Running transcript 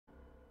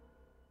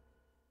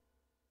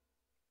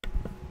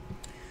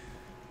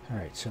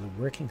Alright, so the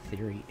working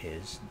theory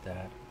is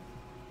that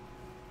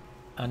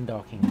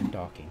undocking and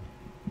docking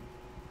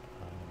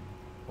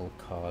will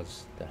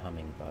cause the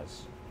humming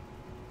buzz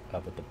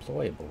of a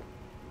deployable,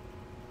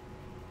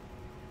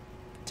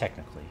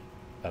 technically,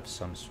 of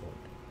some sort,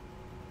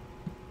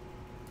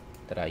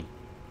 that I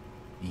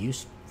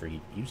used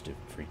to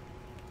for a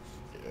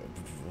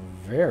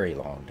very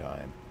long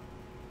time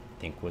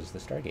think was the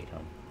Stargate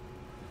hum.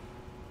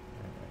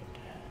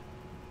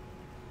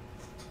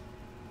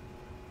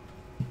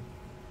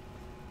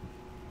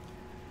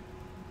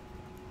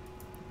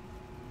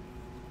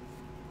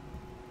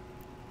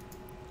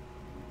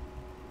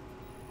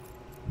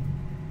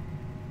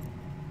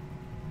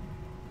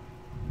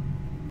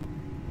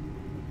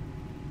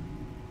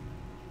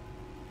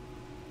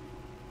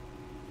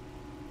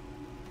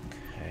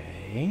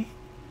 Okay.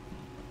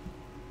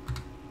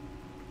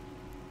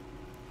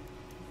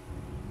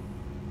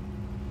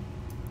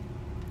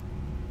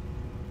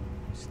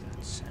 What's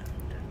that sound?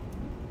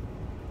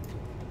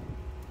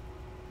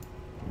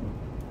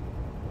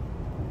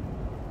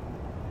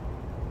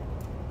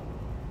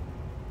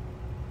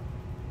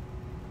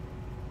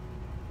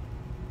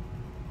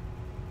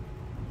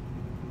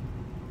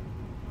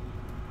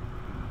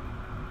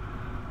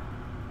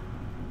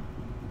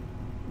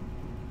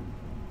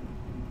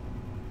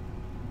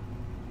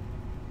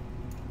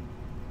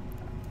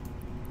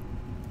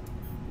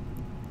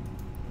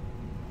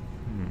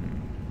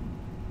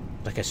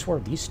 Like, I swore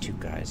these two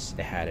guys,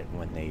 they had it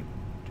when they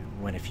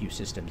went a few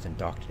systems and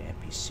docked an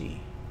NPC.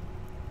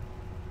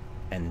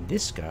 And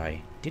this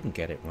guy didn't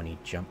get it when he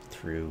jumped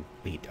through,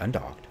 he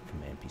undocked from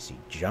the NPC,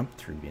 jumped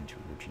through into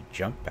Uruchi,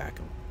 jumped back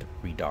and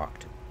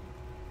redocked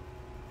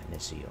an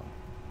Isiel.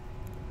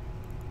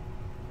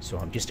 So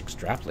I'm just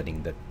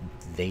extrapolating that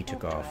they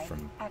took off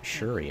from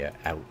Shuria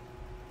out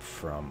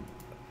from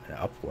an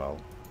upwell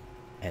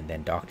and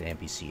then docked an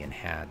NPC and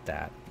had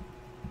that.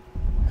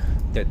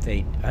 That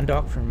they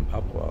undocked from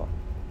upwell,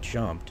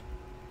 jumped,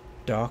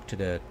 docked to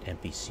the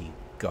NPC,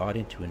 got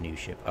into a new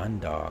ship,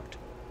 undocked,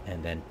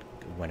 and then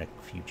went a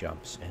few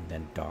jumps, and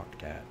then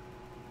docked at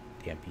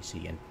the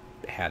NPC and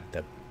had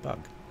the bug.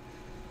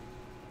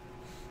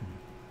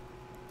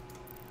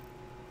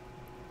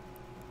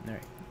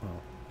 Alright,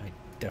 well, I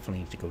definitely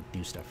need to go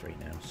do stuff right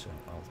now, so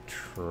I'll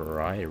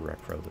try to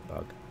repro the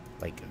bug.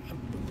 Like,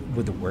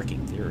 with the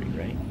working theory,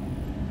 right?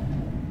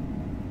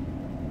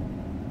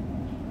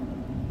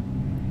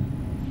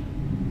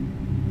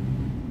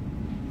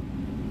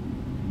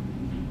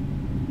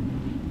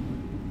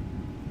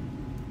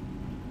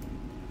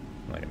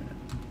 Wait a minute.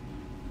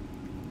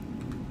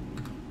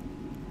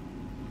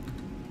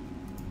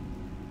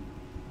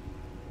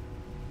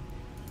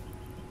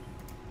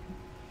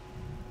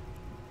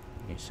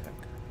 Give me a sec.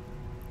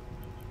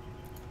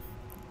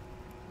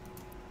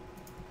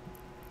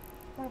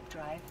 Warp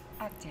drive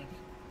active.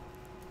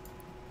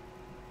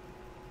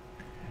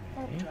 Okay.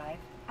 Warp drive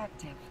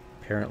active.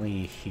 Apparently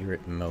you hear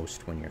it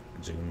most when you're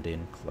zoomed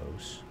in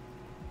close.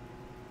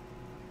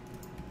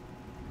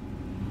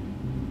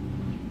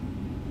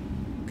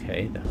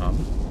 Okay, the hum.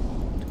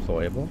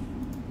 Deployable.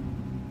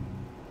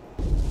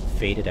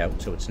 Faded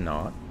out so it's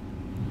not.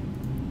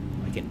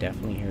 I can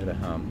definitely hear the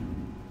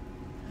hum.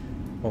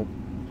 Well,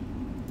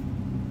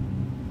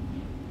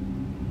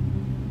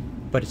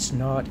 but it's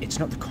not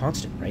the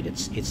constant, right?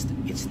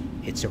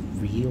 It's a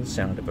real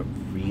sound of a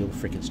real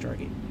freaking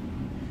Stargate.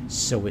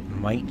 So it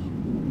might,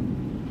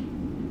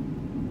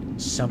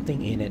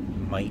 something in it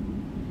might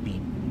be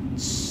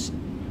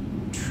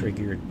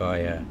triggered by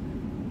a,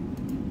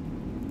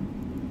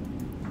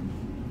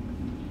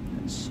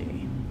 let's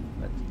see.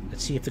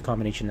 Let's see if the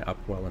combination of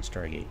upwell and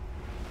Stargate.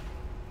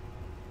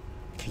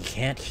 You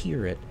can't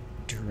hear it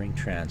during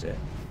transit.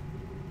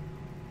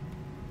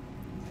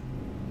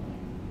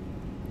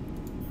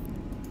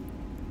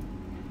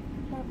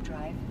 Warp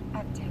drive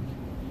active.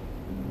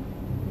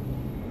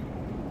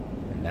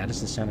 And that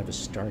is the sound of a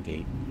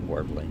Stargate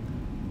warbling.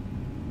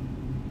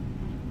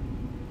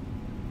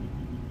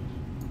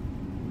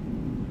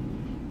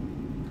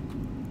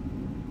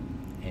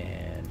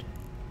 And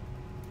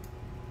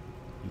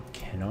you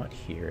cannot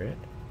hear it.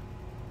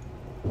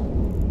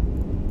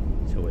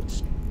 So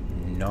it's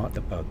not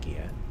the bug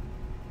yet.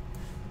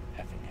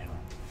 Effing hell.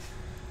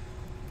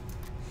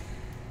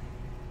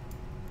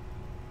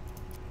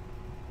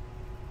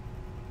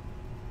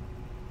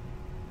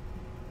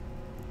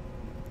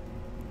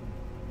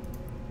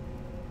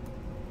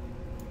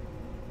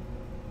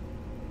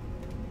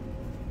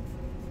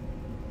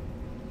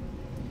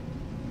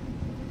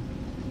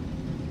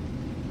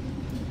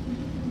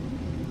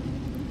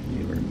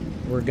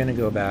 We're gonna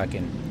go back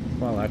and,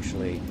 well,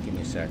 actually, give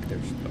me a sec.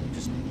 There's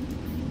just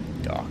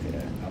dock it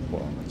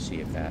upwell and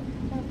see if that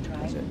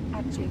does it.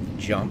 So we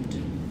jumped.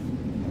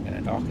 We're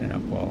gonna dock it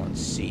upwell and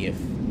see if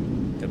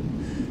the.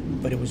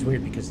 But it was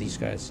weird because these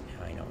guys.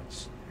 I know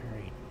it's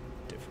very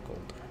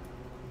difficult.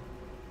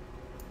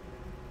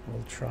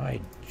 We'll try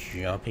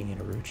jumping in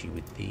Uruchi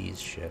with these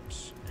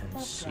ships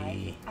and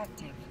see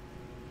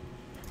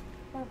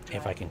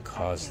if I can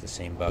cause the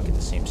same bug at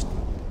the same.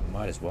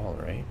 Might as well,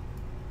 right?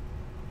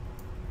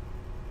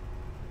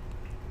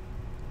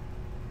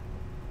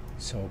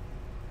 So,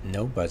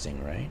 no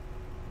buzzing, right?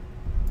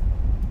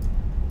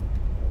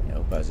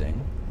 No buzzing.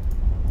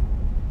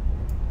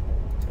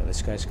 So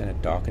this guy's gonna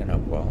dock an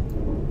upwell.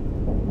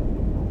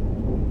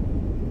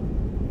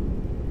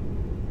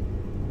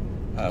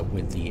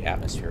 With the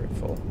atmosphere at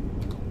full.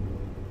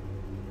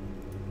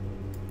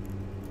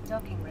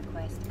 Docking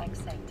request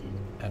accepted.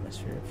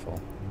 Atmosphere at full.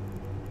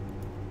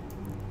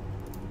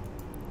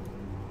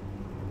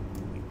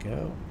 Here we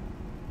go.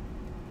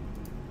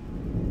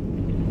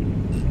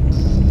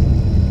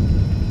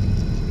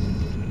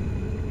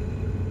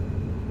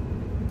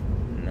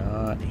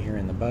 Not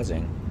hearing the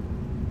buzzing.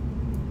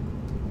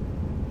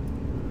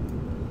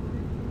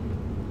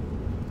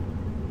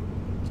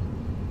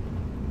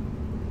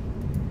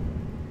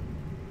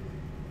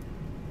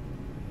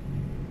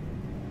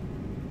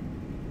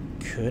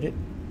 Could it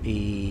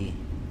be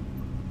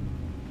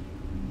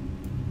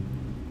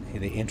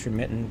the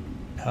intermittent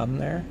hum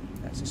there?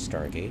 That's a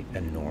stargate, a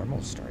normal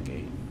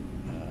stargate.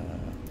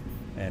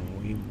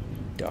 And we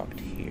docked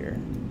here.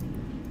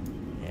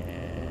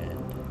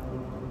 And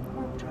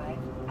Warp drive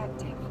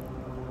active.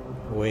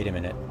 wait a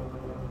minute.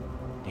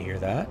 Do you hear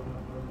that?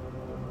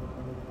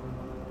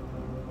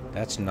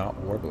 That's not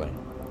warbling.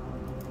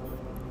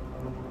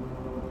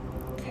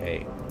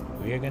 Okay,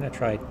 we are going to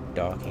try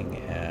docking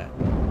at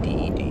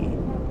DED.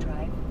 Warp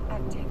drive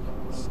active.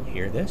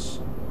 Hear this?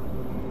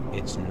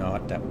 It's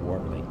not that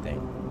warbling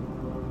thing.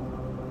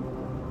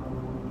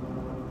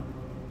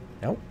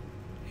 Nope.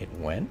 It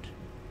went.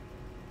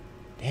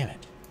 Damn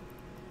it.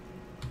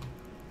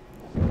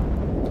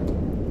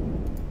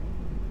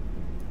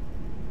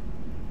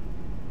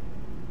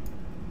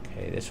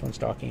 Okay, this one's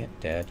docking at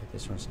dead.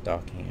 This one's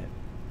docking at...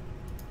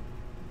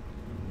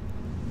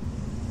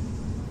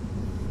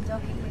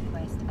 Docking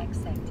request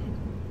accepted.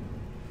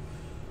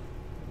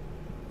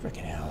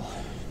 Frickin' hell.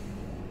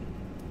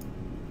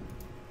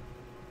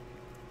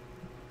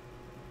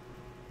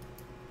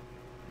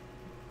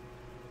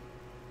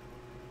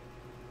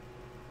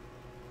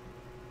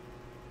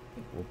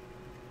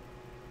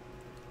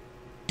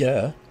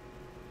 Duh.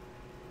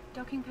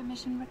 Docking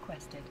permission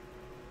requested.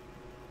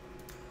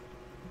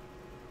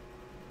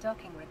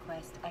 Docking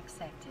request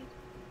accepted.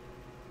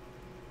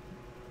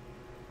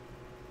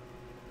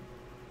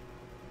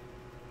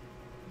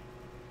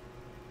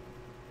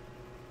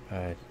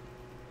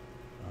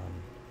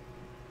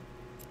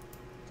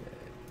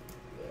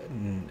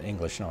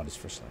 English not his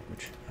first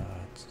language.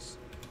 It's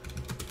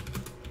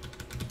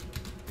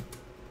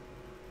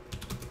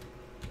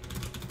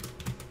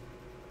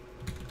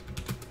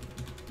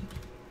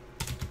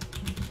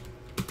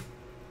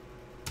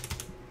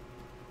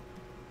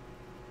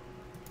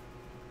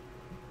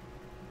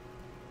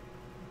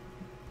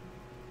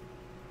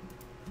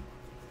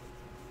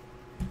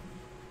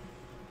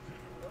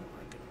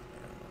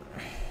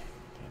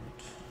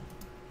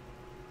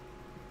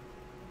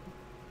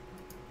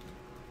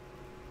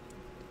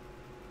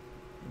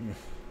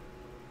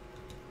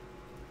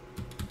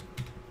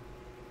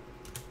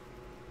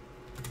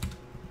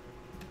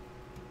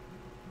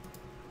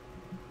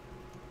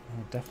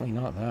definitely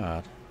not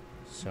that.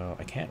 So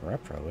I can't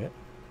repro it.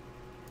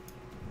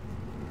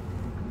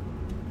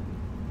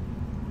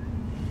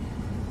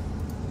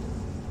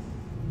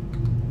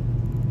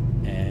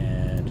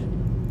 And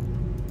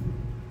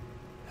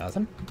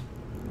nothing.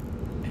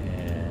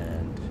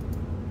 And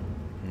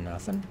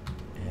nothing.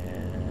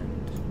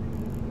 And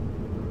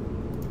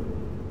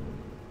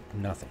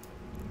nothing.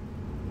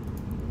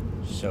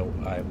 So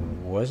I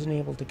wasn't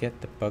able to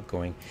get the bug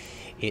going.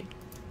 It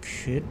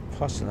could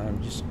possibly,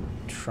 I'm just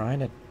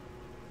trying to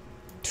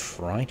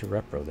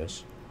repro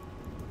this.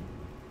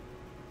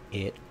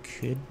 It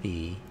could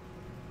be,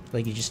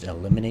 like, you're just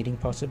eliminating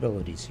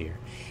possibilities here.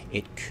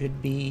 It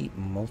could be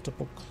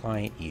multiple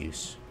client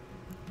use,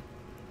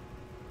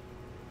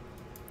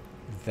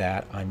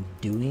 that I'm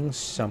doing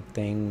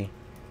something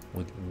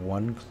with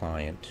one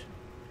client,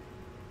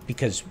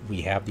 because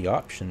we have the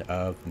option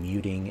of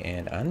muting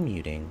and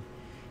unmuting.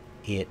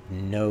 It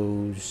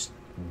knows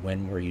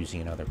when we're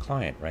using another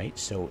client, right?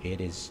 So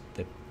it is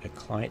the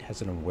client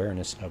has an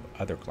awareness of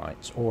other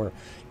clients, or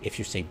if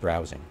you say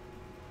browsing.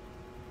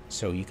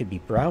 So you could be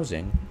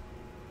browsing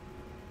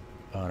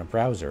on a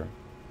browser,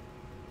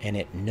 and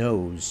it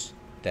knows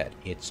that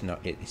it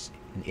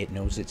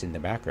knows it's in the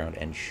background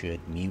and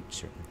should mute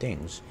certain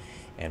things,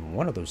 and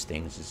one of those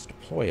things is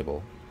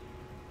deployable.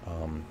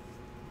 I'm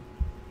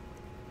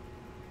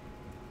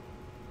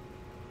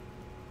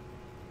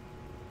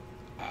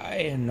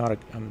not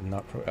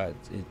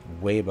it's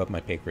way above my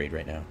pay grade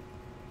right now.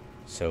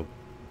 So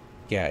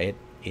yeah,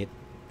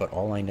 but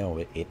all I know,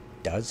 it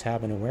does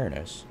have an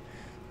awareness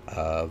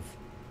of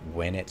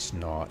when it's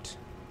not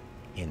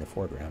in the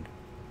foreground.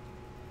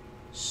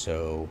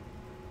 So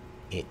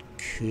it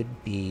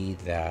could be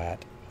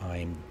that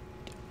I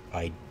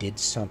did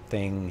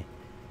something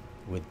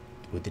with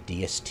the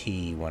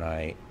DST when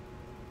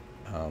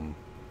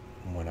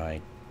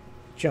I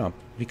jumped,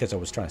 because I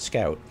was trying to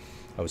scout.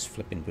 I was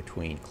flipping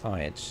between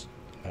clients.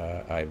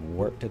 I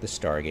warped to the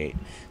Stargate,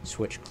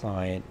 switched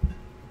client,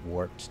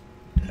 warped,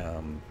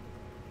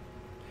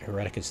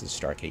 Hereticus the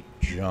Stargate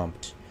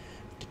jumped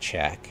to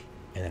check,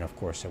 and then of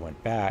course I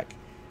went back,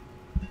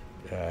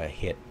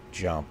 hit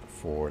jump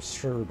for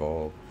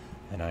Cerebral,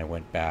 and I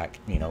went back,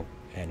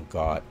 and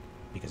got,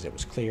 because it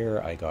was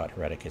clear, I got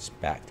Hereticus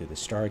back through the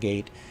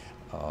Stargate.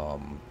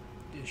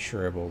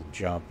 Cerebral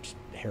jumped,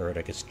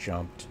 Hereticus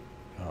jumped.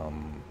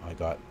 I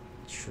got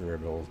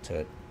Cerebral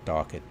to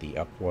dock at the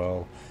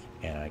Upwell,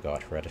 and I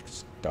got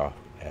Hereticus dock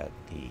at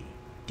the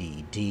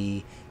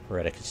DD.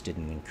 Hereticus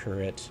didn't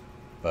incur it,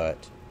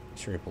 but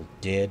Cerebral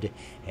did,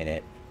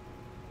 and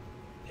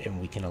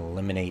we can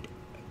eliminate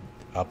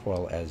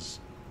Upwell as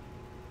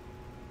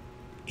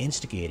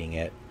instigating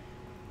it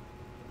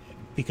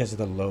because of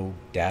the low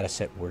data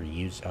set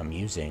I'm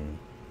using.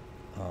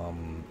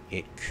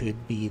 It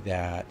could be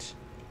that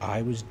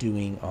I was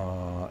doing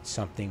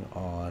something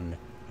on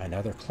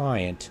another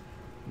client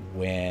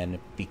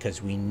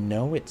because we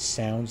know it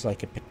sounds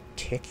like a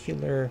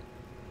particular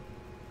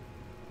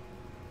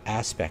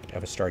aspect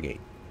of a Stargate,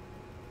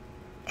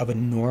 of a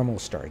normal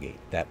Stargate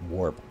that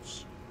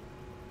warbles,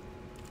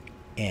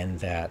 and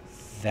that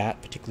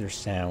particular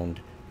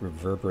sound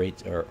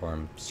reverberates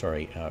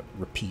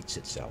repeats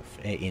itself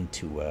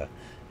into a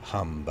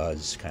hum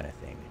buzz kind of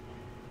thing,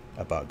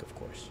 a bug of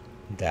course,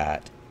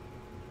 that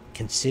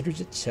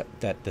considers itself,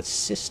 that the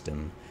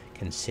system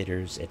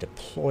considers it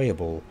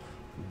deployable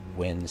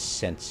when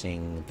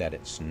sensing that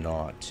it's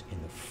not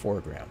in the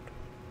foreground.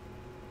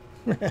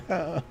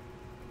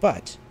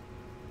 But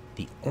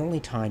the only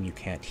time you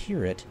can't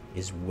hear it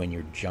is when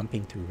you're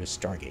jumping through a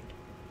Stargate.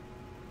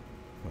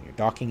 When you're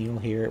docking, you'll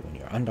hear it. When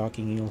you're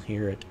undocking, you'll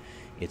hear it.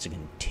 It's a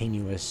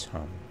continuous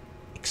hum,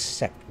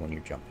 except when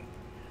you're jumping.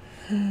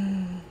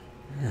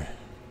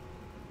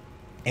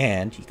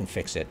 And you can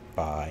fix it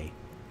by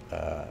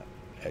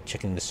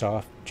checking this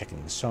off,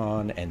 checking this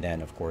on, and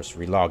then, of course,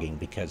 relogging,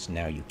 because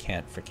now you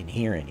can't freaking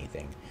hear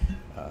anything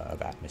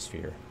of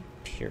atmosphere,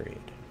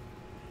 period.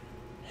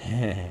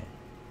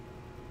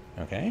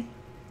 Okay?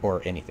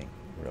 Or anything,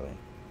 really.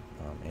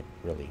 It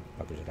really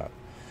buggers it up.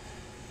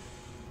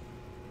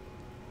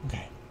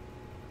 Okay.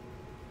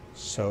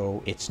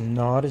 So it's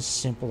not as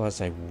simple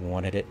as I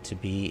wanted it to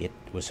be. It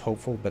was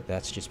hopeful, but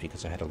that's just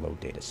because I had a low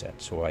data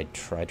set. So I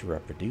tried to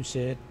reproduce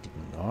it, did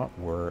not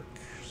work,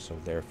 so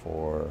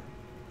therefore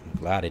I'm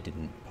glad I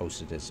didn't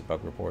post it as a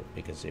bug report,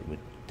 because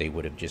they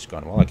would have just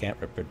gone, well, I can't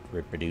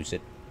reproduce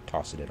it,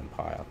 toss it in a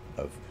pile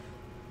of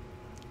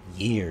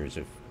years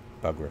of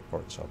bug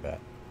reports, I'll bet.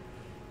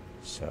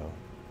 So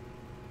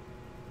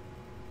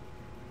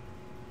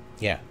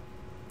yeah,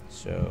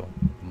 so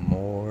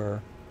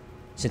more,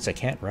 since I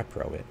can't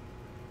repro it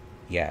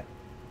yet,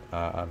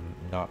 I'm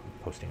not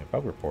posting a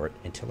bug report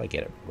until I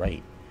get it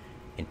right,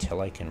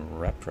 until I can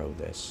repro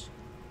this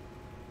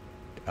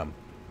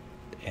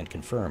and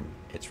confirm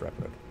it's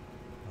reproed.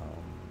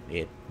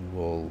 It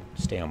will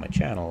stay on my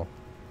channel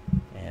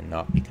and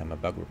not become a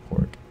bug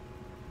report.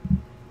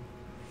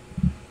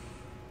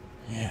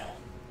 Yeah,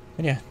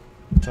 and yeah,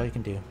 that's all you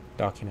can do.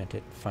 Document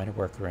it, find a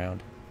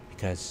workaround,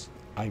 because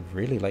I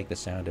really like the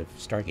sound of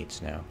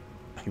Stargates now.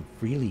 I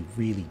really,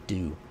 really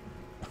do.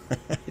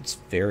 It's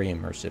very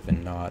immersive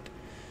and not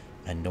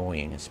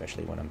annoying,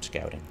 especially when I'm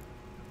scouting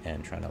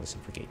and trying to listen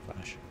for gate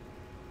flash.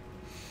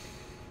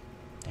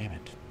 Damn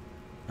it.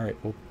 Alright,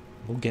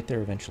 we'll get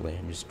there eventually.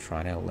 I'm just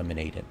trying to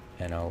eliminate it,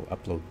 and I'll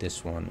upload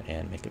this one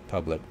and make it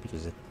public,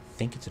 because I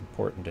think it's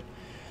important to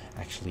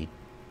actually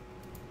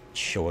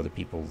show other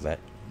people that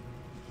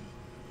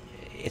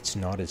it's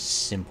not as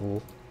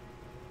simple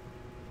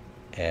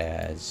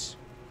as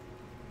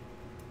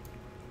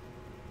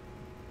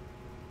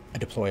a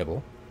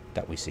deployable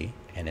that we see,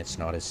 and it's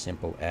not as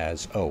simple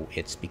as, oh,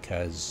 it's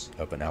because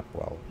of an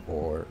upwell,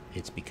 or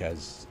it's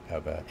because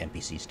of an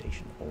NPC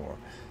station, or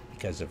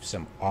because of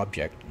some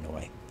object. No,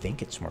 I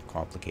think it's more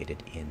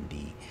complicated in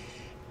the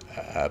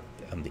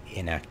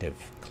inactive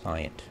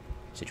client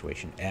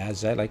situation.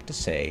 As I like to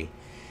say,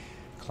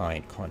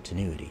 client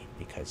continuity,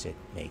 because it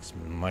makes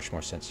much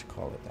more sense to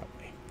call it that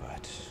way.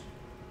 But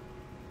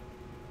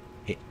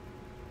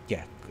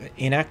yeah,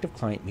 inactive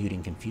client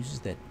muting confuses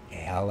the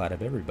hell out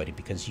of everybody,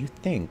 because you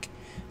think,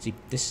 see,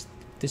 this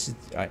is,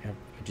 I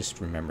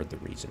just remembered the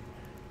reason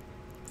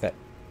that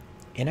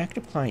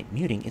inactive client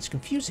muting is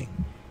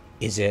confusing.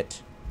 Is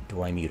it,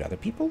 do I mute other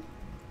people?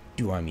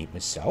 Do I mute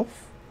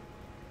myself?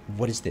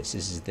 What is this?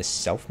 Is this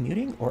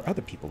self-muting or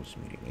other people's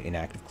muting?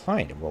 Inactive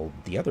client, well,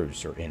 the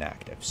others are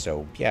inactive,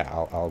 so yeah,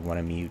 I'll want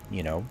to mute,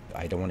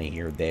 I don't want to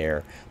hear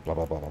their blah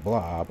blah blah blah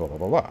blah blah blah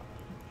blah blah,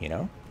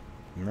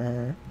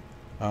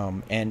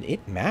 and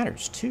it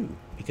matters too,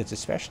 because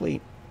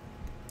especially,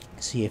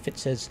 see, if it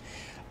says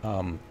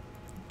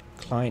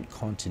client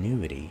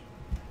continuity,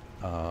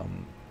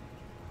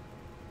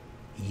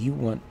 you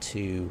want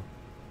to,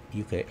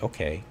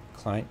 okay,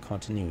 client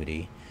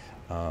continuity,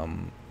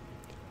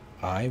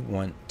 I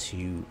want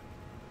to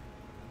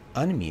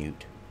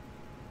unmute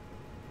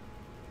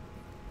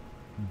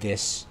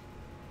this,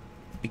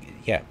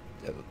 yeah,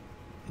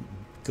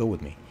 go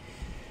with me.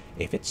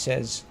 If it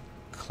says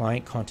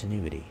client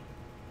continuity,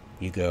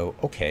 you go,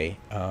 okay,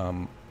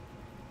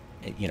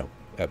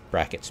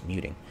 brackets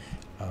muting,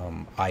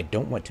 I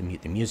don't want to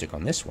mute the music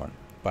on this one,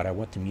 but I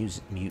want to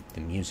mute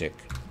the music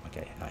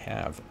like I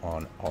have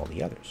on all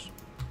the others.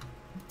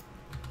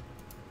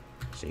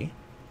 See?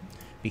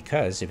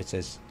 Because if it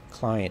says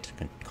client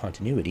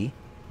continuity,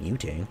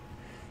 muting,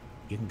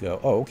 you can go,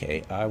 oh,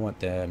 okay, I want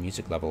the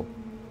music level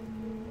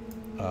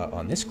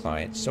on this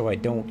client so I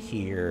don't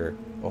hear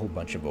a whole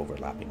bunch of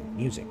overlapping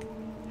music.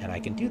 And I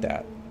can do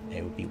that.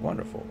 It would be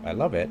wonderful. I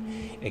love it,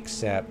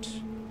 except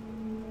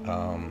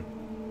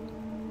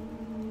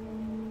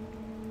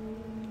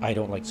I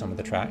don't like some of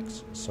the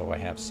tracks, so I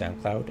have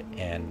SoundCloud,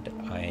 and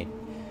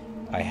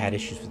I had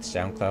issues with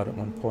SoundCloud at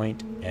one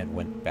point and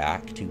went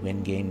back to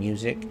in-game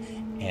music,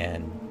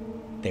 and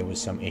there was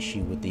some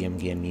issue with the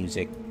in-game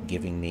music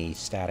giving me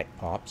static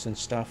pops and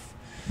stuff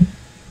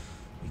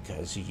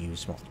because you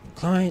use multiple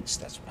clients.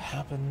 That's what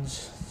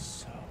happens.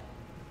 So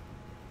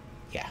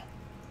yeah,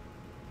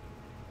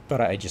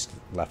 but I just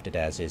left it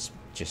as is,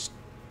 just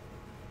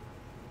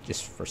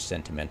for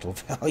sentimental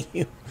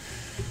value.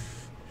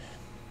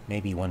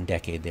 Maybe one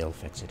decade they'll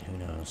fix it, who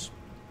knows.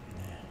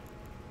 Yeah.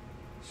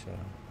 So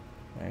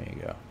there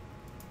you go.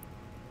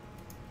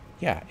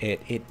 Yeah,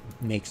 it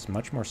makes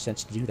much more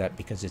sense to do that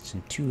because it's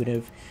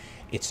intuitive.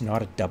 It's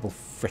not a double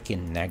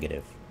frickin'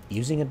 negative.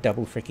 Using a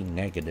double frickin'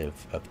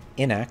 negative of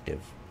inactive,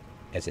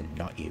 as in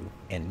not you,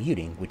 and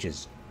muting, which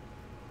is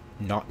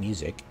not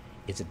music,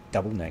 is a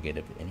double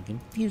negative, and it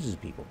confuses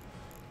people.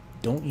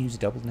 Don't use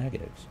double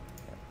negatives.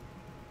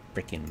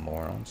 Frickin'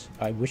 morons.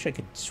 I wish I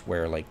could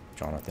swear like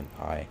Jonathan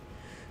Pye.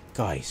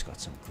 God, he's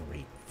got some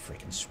great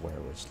frickin' swear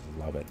words.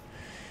 Love it.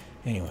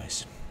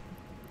 Anyways.